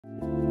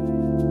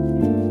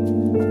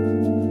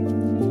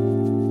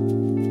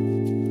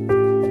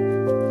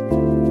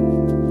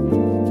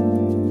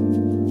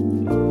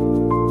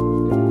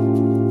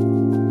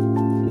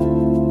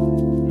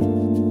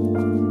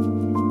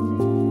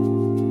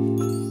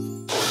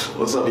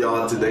What's up,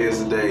 y'all? Today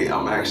is the day.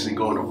 I'm actually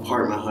going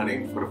apartment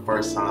hunting for the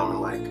first time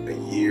in like a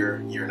year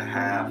and a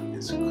half.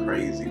 It's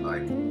crazy.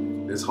 Like,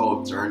 this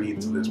whole journey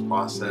to this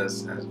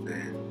process has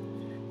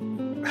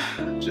been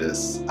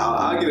just,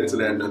 I'll get into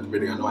that in another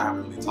video. I know I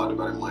haven't really talked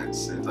about it much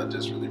since I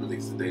just really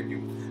released the debut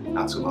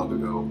not too long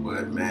ago,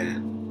 but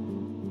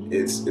man,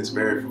 it's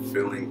very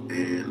fulfilling.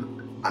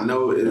 And I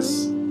know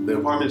the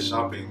apartment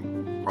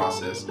shopping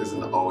process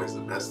isn't always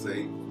the best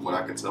thing, from what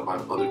I can tell by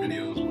other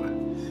videos, but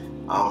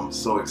I'm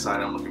so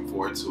excited. I'm looking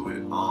forward to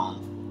it. I'm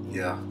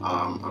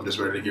just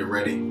ready to get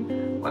ready.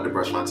 I'm about to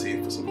brush my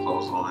teeth, put some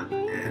clothes on,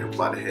 and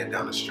about to head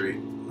down the street.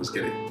 Let's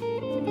get it.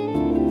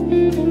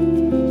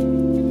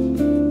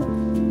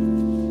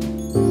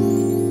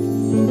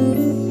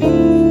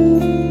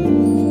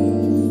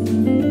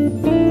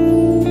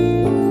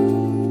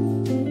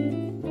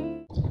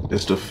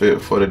 It's the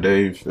fit for the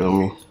day, you feel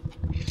me?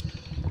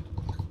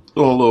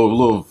 Doing a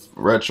little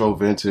retro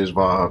vintage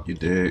vibe, you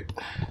dig?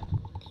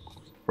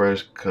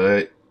 Fresh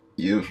cut,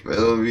 you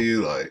feel me?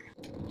 Like,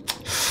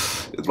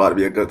 it's about to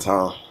be a good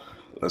time.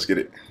 Let's get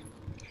it.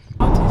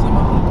 But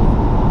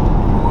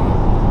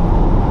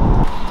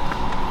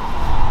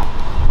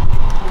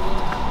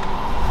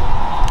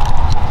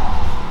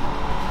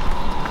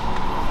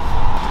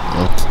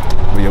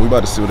yeah, we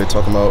about to see what they're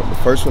talking about. The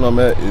first one I'm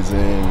at is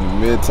in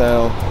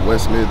Midtown,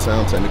 West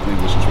Midtown technically,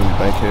 which is really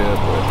Bankhead,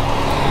 but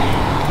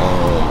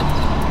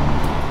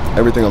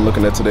everything I'm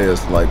looking at today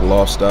is like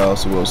loft style,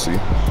 so we'll see.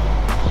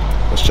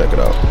 Let's check it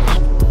out.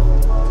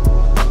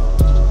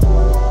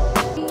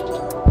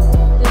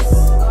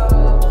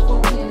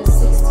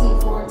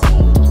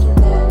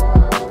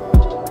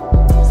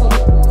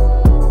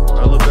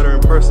 I look better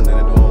in person than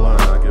it do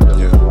online, I'll give it.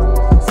 Yeah.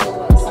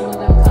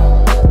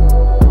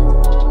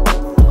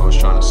 I was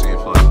trying to see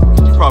if, like,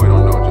 you probably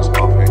don't know, just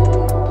offhand.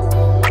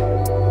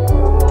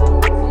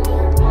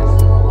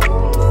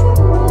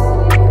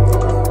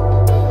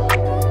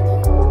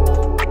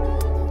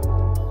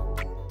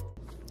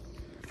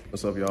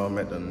 What's up, y'all? I'm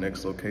at the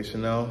next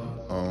location now.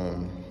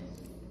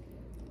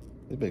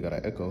 This bit got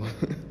an echo.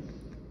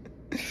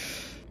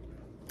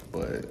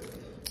 But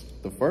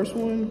the first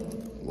one,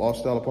 Loft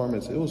Style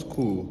Apartments, it was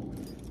cool.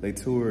 They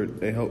toured,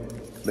 they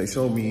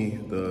showed me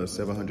the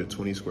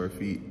 720 square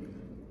feet,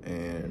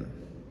 and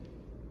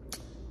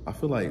I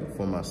feel like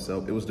for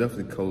myself, it was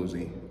definitely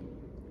cozy,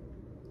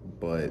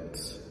 but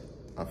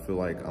I feel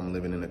like I'm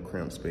living in a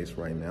cramped space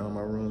right now in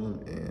my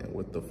room, and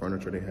with the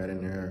furniture they had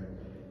in there,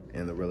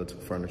 and the relative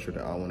furniture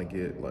that I want to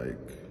get, like,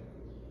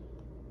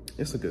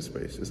 it's a good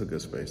space. It's a good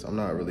space. I'm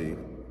not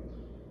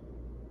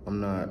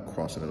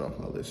crossing it off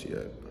my list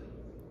yet,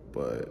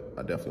 but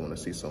I definitely want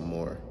to see some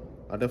more.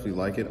 I definitely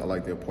like it. I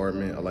like the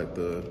apartment. I like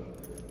the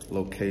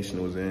location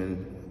it was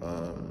in.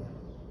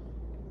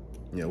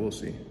 Yeah, we'll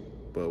see.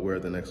 But we're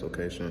at the next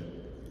location.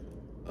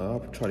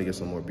 I'll try to get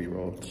some more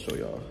B-roll to show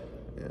y'all,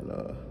 and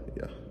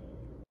yeah.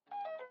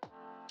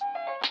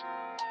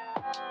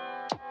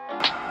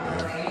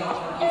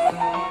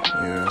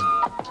 Yeah.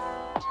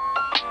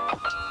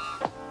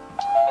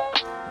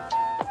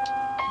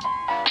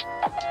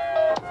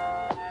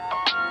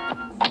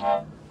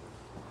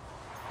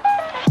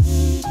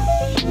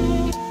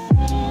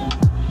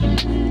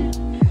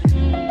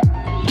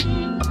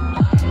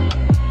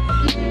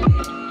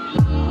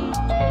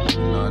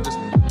 Just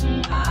me.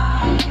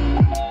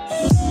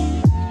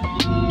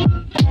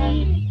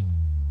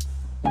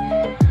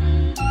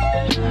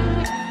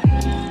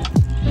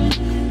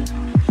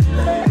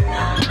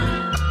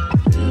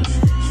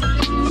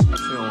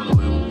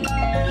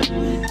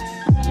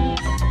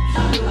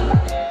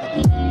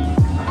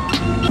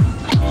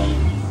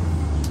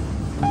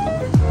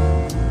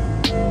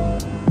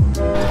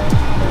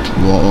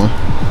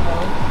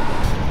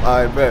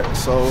 Alright, bet.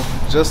 So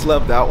just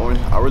left that one.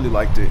 I really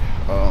liked it.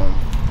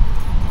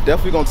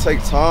 Definitely gonna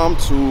take time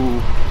to, you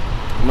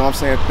know what I'm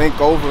saying,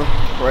 think over,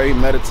 pray,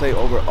 meditate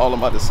over all of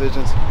my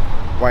decisions.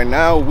 Right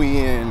now we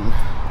in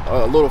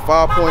Little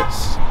 5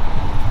 Points.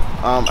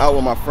 I'm out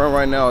with my friend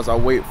right now as I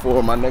wait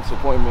for my next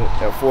appointment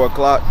at 4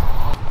 o'clock.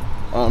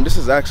 This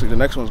is actually, the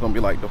next one's gonna be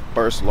like the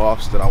first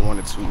lofts that I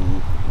wanted to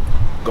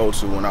go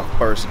to when I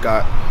first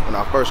got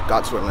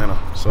to Atlanta.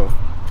 So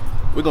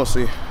we're gonna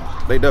see.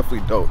 They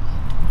definitely dope.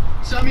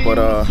 But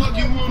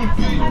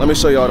let me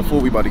show y'all the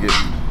food we about to get.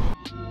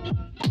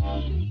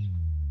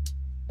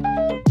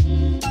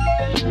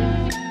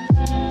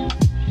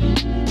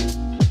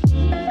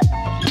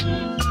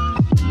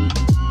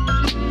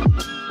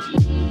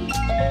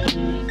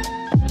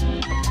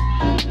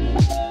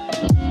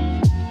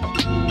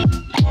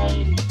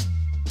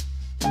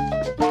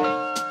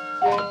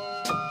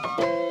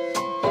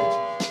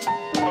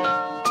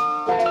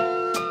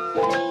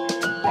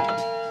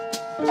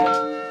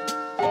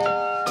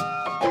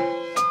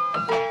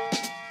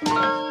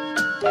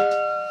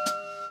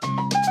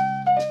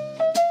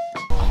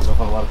 A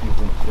lot of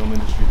people in the film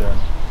industry that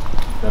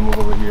move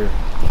over here.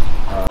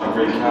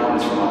 Great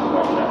cabinets or not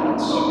white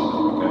cabinets.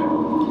 Oh, okay.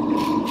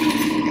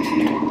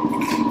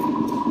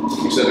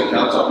 You said the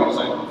countertop, you're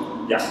saying?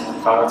 Yeah,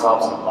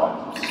 countertops and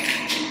pipes.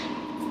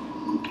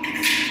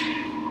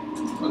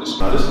 Oh, this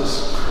Now this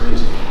is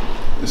crazy.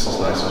 This is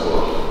nice as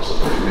well. It's a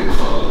pretty big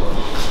closet.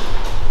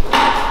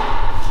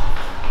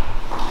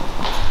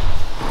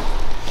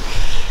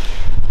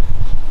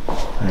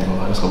 I ain't gonna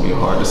lie, it's gonna be a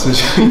hard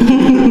decision.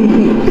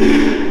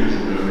 This is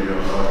gonna be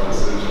a hard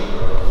decision,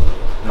 bro.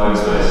 No,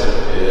 it's nice.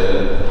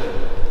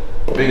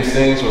 Yeah. Biggest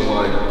things was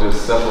like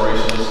just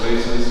separation of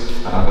spaces.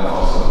 And I got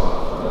also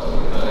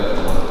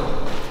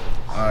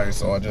Alright,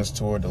 so I just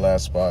toured the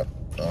last spot.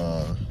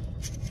 I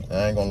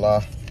ain't gonna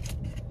lie,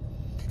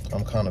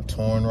 I'm kind of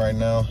torn right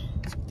now.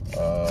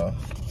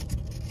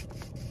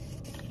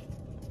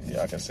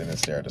 Yeah, I can sit and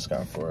stare at the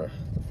sky for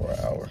an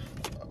hour.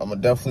 I'm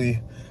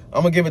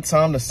gonna give it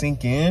time to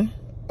sink in.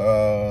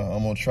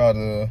 I'm gonna try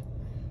to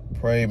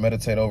pray,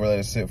 meditate over, let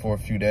it sit for a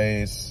few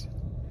days.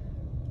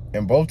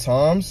 And both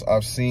times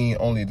I've seen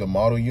only the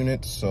model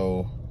units,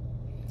 so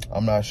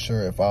I'm not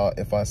sure if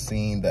I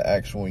seen the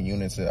actual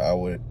units that I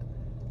would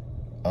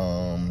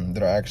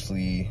that are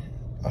actually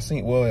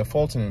well at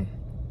Fulton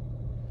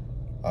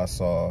I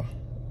saw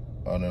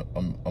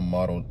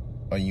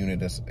a unit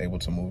that's able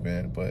to move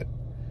in, but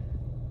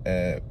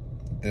at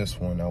this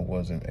one I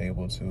wasn't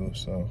able to,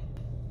 so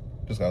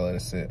just gotta let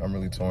it sit. I'm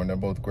really torn. They're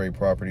both great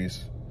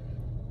properties.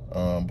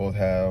 Both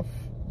have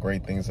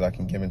great things that I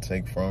can give and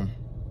take from,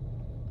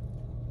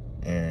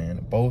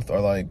 and both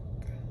are like,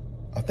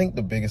 I think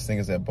the biggest thing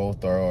is that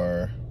both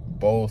are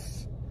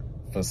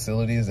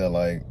facilities that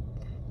like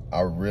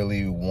I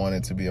really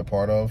wanted to be a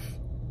part of.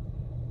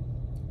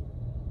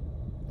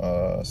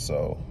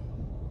 So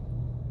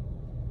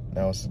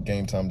now it's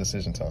game time,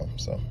 decision time.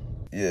 So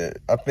yeah,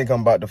 I think I'm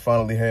about to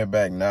finally head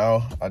back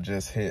now. I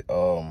just hit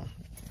the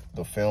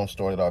film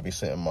store that I'll be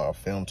setting my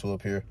film to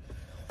up here.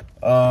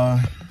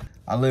 I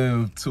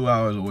live 2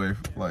 hours away.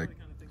 Like,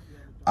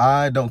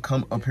 I don't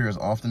come up here as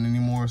often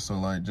anymore, so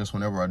like just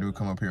whenever I do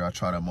come up here, I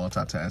try to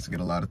multitask to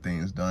get a lot of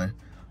things done.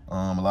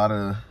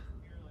 The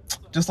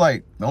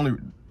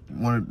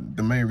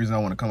main reason I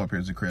want to come up here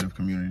is the creative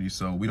community.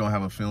 So we don't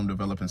have a film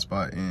developing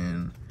spot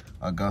in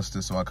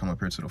Augusta, so I come up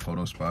here to the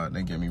photo spot and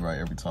they get me right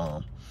every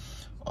time.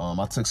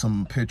 I took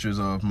some pictures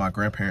of my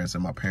grandparents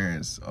and my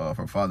parents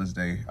for Father's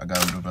Day. I got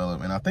them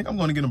developed, and I think I'm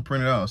going to get them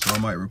printed out, so I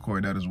might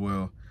record that as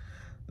well.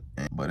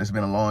 But it's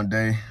been a long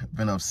day.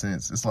 Been up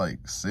since, it's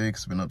like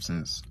 6, been up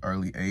since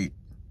early 8.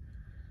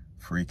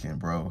 Freaking,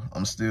 bro.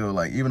 I'm still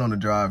like, even on the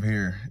drive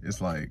here, it's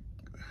like,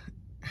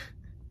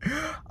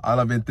 all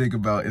I've been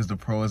thinking about is the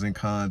pros and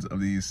cons of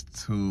these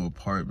 2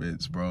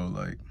 apartments, bro.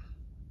 Like,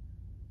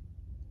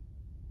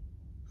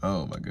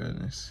 oh my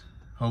goodness.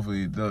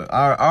 Hopefully,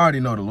 I already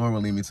know the Lord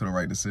will lead me to the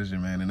right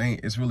decision, man. And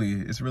it's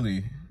really,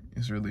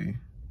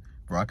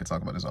 bro, I could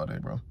talk about this all day,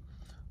 bro.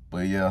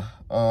 But yeah,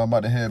 I'm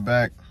about to head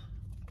back.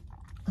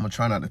 I'm gonna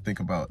try not to think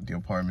about the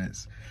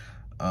apartments.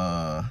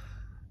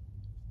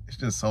 It's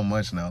just so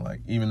much now.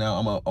 Like, even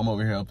now, I'm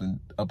over here up in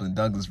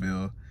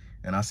Douglasville,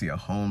 and I see a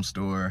home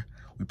store.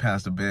 We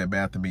passed the Bed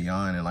Bath &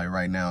 Beyond, and like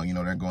right now, you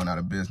know, they're going out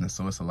of business,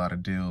 so it's a lot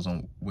of deals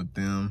with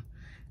them.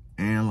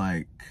 And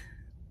like,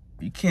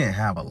 you can't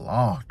have a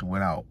loft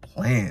without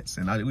plants.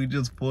 And we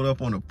just pulled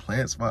up on a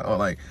plant spot. Or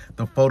like,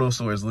 the photo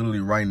store is literally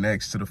right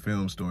next to the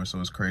film store, so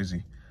it's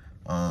crazy.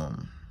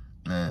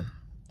 Man,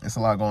 it's a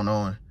lot going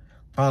on.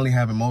 Finally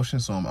have emotion,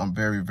 so I'm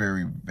very,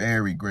 very,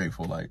 very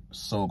grateful. Like,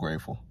 so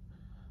grateful.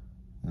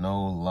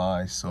 No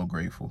lie, so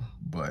grateful.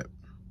 But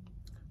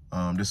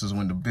this is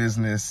when the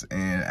business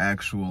and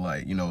actual,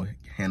 like, you know,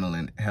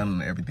 handling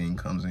everything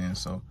comes in.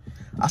 So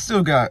I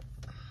still got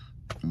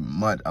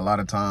a lot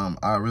of time.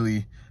 I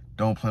really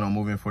don't plan on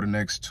moving for the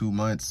next 2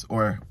 months,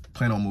 or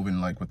plan on moving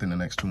like within the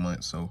next 2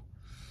 months. So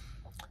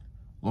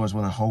Lord's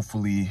willing,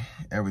 hopefully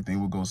everything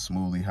will go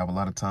smoothly. Have a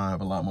lot of time,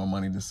 have a lot more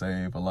money to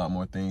save, a lot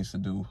more things to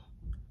do.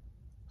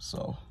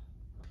 So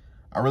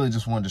I really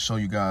just wanted to show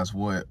you guys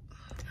what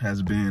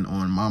has been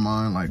on my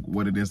mind, like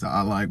what it is that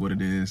I like, what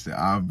it is that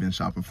I've been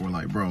shopping for.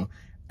 Like, bro,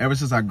 ever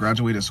since I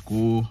graduated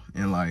school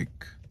in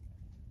like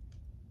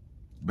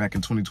back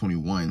in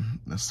 2021,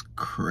 that's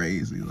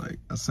crazy. Like,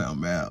 I sound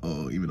mad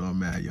old, even though I'm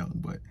mad young,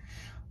 but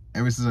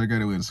ever since I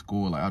graduated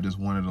school, like, I just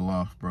wanted a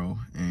loft, bro.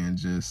 And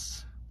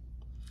just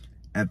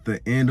at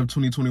the end of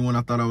 2021,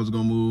 I thought I was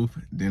gonna move.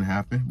 Didn't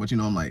happen. But you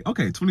know, I'm like,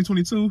 okay,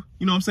 2022,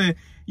 you know what I'm saying?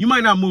 You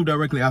might not move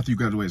directly after you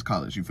graduate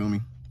college, you feel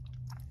me?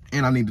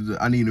 And I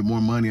needed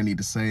more money, I need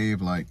to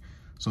save, like,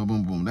 so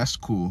boom, boom, that's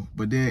cool.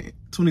 But then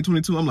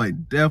 2022, I'm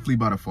like, definitely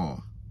by the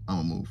fall, I'm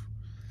gonna move.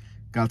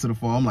 Got to the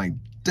fall, I'm like,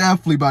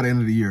 definitely by the end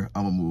of the year,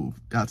 I'm gonna move.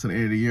 Got to the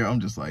end of the year, I'm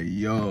just like,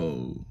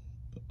 yo,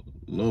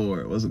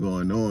 Lord, what's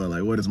going on?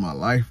 Like, what is my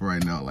life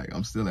right now? Like,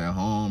 I'm still at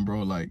home,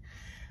 bro. Like,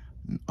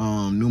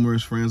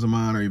 numerous friends of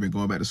mine are even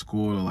going back to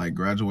school or like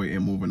graduating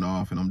and moving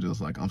off, and I'm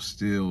just like, I'm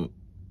still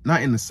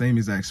not in the same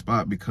exact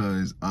spot,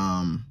 because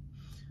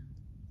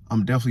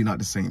I'm definitely not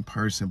the same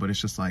person, but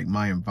it's just like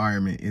my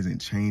environment isn't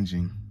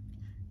changing.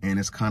 And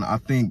it's kind of, I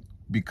think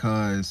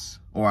because,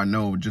 or I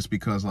know just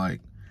because, like,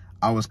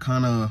 I was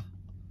kind of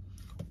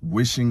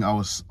wishing I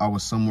was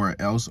somewhere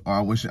else, or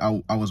I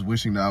was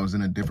wishing that I was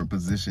in a different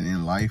position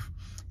in life,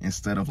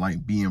 instead of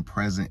like being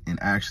present and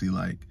actually,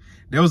 like,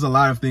 there was a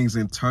lot of things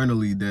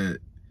internally that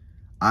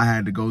I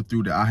had to go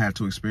through, that I had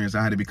to experience,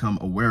 I had to become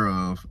aware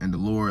of, and the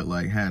Lord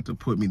like had to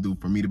put me through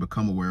for me to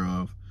become aware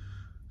of,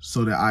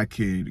 so that I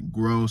could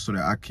grow, so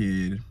that I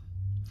could,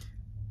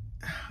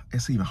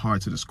 it's even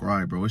hard to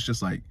describe, bro. It's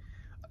just like,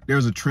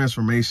 there's a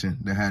transformation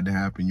that had to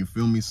happen, you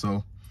feel me?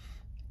 So,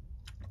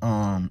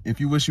 if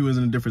you wish you was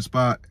in a different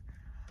spot,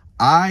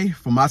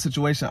 for my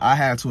situation, I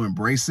had to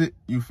embrace it,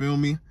 you feel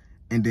me?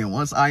 And then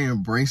once I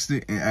embraced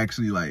it and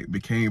actually like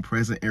became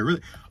present and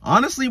really,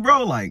 honestly,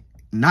 bro, like,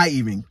 not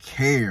even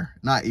care.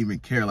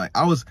 Like,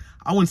 I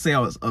wouldn't say I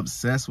was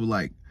obsessed with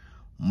like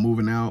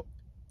moving out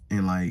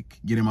and like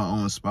getting my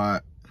own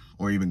spot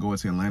or even going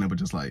to Atlanta, but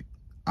just like,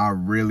 I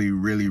really,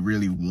 really,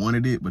 really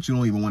wanted it. But you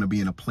don't even want to be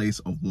in a place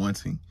of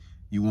wanting.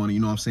 You want to, you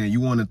know what I'm saying? You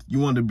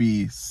want to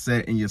be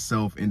set in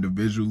yourself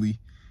individually,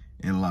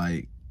 and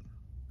like,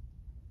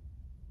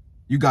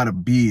 you gotta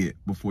be it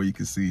before you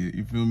can see it.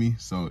 You feel me?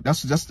 So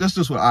that's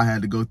just what I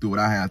had to go through, what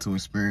I had to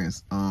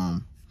experience.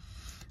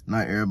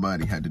 Not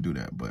everybody had to do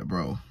that, but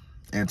bro,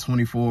 at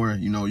 24,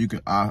 you know,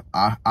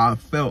 I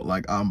felt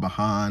like I'm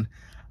behind.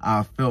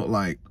 I felt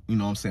like, you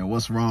know what I'm saying,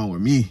 what's wrong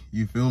with me?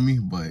 You feel me?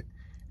 But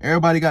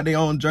everybody got their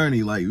own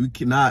journey. Like, we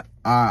cannot,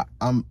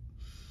 I'm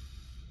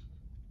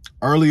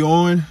early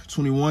on,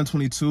 21,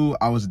 22,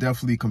 I was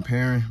definitely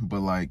comparing,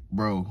 but like,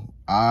 bro,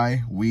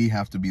 we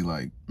have to be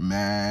like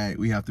mad.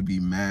 We have to be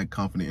mad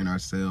confident in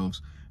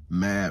ourselves,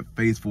 mad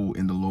faithful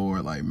in the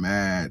Lord, like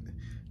mad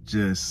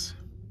just,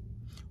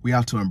 we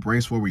have to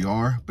embrace where we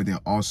are, but then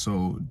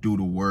also do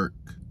the work,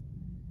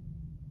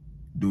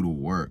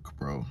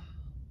 bro.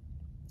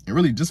 And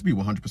really just be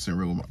 100%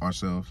 real with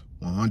ourselves,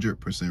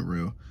 100%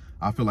 real.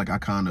 I feel like I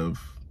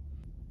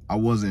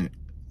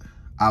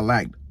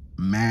lacked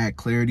mad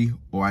clarity,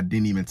 or I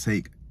didn't even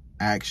take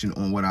action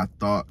on what I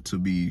thought to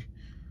be,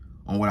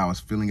 on what I was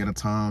feeling at a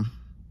time.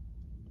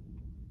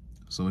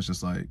 So it's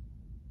just like,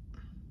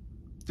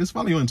 just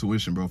follow your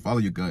intuition, bro. Follow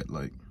your gut.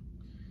 Like,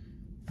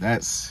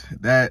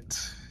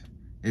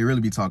 it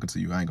really be talking to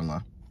you, I ain't gonna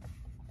lie.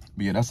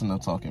 But yeah, that's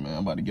enough talking, man.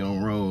 I'm about to get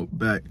on the road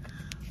back.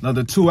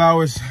 Another 2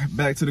 hours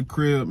back to the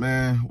crib,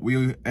 man.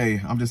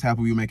 Hey, I'm just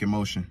happy we making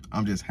motion.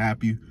 I'm just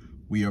happy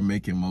we are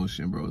making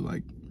motion, bro.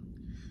 Like,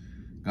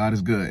 God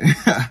is good.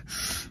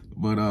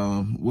 But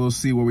we'll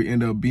see where we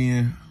end up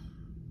being.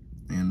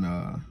 And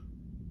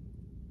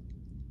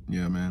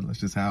yeah, man, let's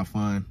just have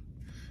fun.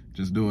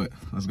 Just do it.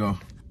 Let's go.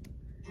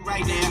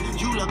 Right there,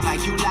 you look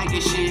like you like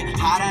this shit.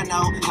 How'd I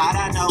know?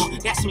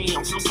 That's me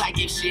on some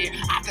psychic shit.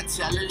 I could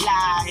tell a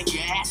lie if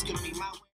you're asking me my